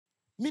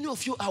Many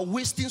of you are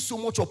wasting so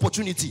much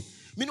opportunity.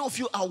 Many of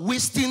you are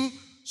wasting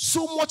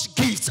so much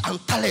gifts and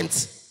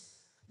talent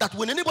that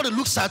when anybody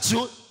looks at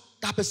you,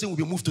 that person will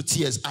be moved to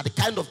tears at the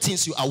kind of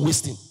things you are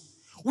wasting.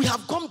 We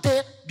have come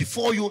there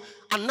before you,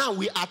 and now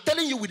we are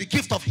telling you with the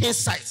gift of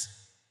hindsight.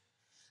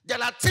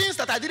 There are things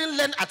that I didn't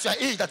learn at your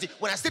age that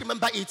when I still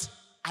remember it,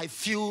 I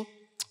feel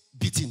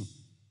beaten.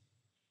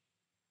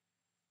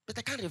 But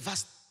I can't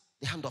reverse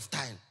the hand of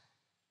time.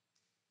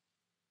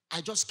 I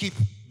just keep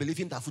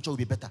believing that future will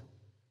be better.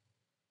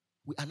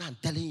 We are now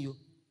telling you,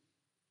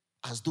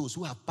 as those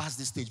who have passed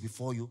this stage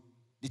before you,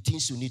 the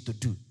things you need to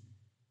do.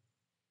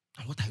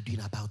 And what are you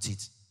doing about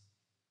it?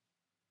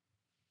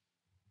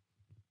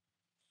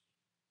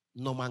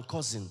 Norman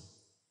Cousin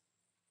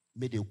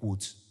made a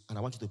quote, and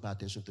I want you to pay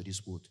attention to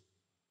this quote.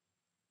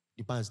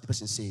 The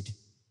person said,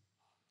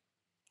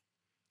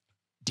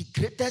 the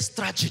greatest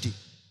tragedy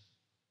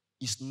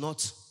is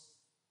not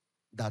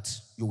that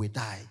you will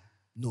die.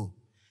 No.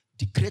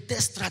 The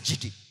greatest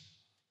tragedy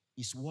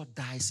is what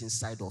dies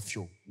inside of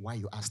you while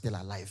you are still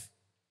alive.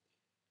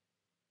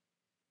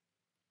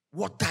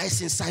 What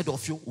dies inside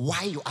of you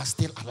while you are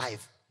still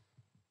alive.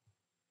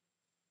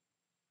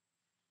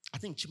 I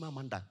think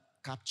Chimamanda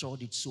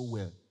captured it so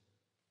well.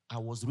 I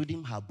was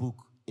reading her book,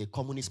 A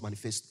Communist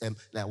Manifesto.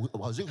 I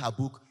was reading her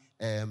book,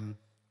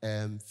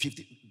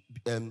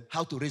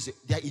 How to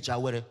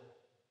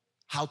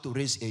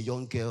Raise a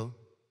Young Girl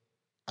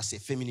as a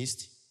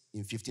Feminist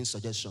in 15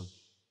 suggestions.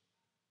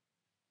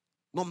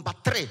 Number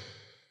 3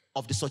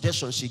 of the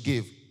suggestions she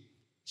gave,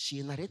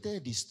 she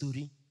narrated the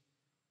story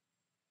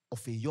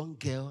of a young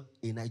girl,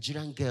 a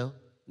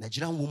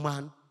Nigerian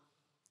woman,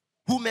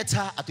 who met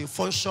her at a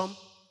function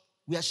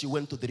where she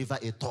went to deliver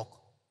a talk.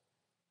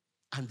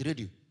 And the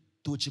lady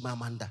told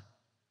Chimamanda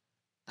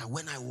that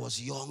when I was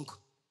young,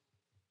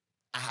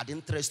 I had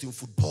interest in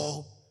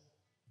football.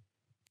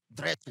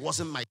 Dress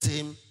wasn't my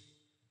thing.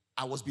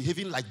 I was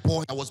behaving like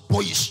boy. I was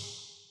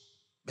boyish.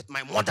 But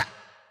my mother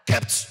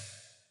kept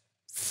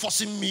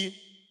forcing me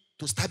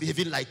to start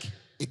behaving like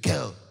a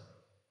girl.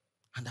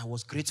 And I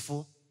was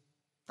grateful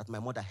that my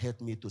mother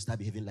helped me to start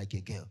behaving like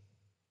a girl.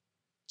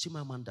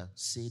 Chimamanda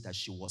said that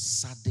she was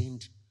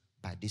saddened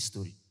by this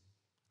story.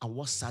 And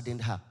what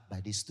saddened her by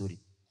this story?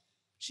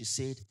 She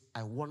said,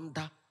 I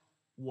wonder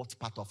what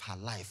part of her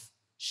life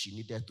she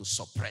needed to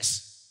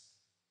suppress.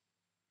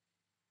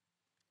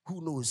 Who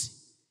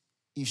knows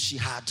if she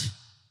had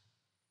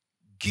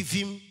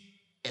given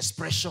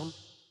expression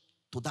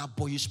to that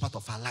boyish part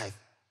of her life,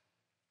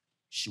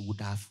 she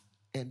would have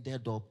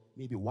ended up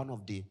maybe one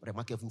of the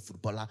remarkable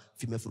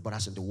female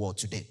footballers in the world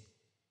today.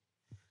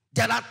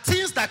 There are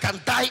things that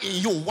can die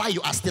in you while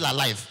you are still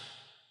alive.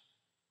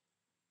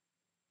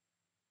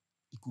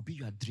 It could be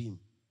your dream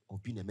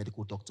of being a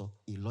medical doctor,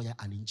 a lawyer,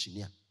 an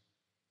engineer.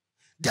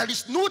 There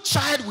is no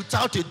child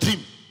without a dream.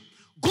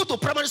 Go to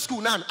primary school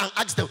now and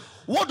ask them,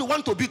 what do you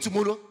want to be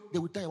tomorrow? They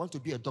will tell you, I want to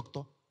be a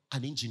doctor,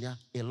 an engineer,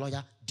 a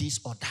lawyer, this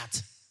or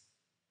that.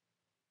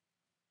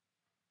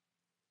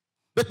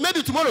 But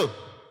maybe tomorrow,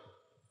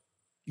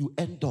 you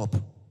end up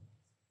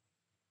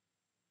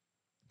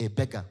a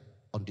beggar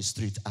on the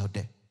street out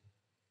there.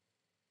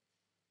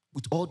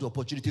 With all the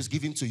opportunities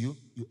given to you,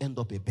 you end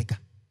up a beggar.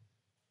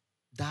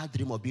 That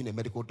dream of being a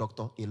medical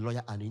doctor, a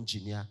lawyer, an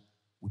engineer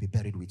will be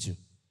buried with you.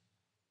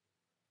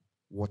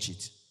 Watch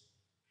it.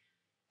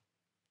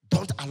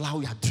 Don't allow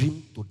your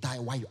dream to die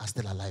while you are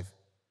still alive.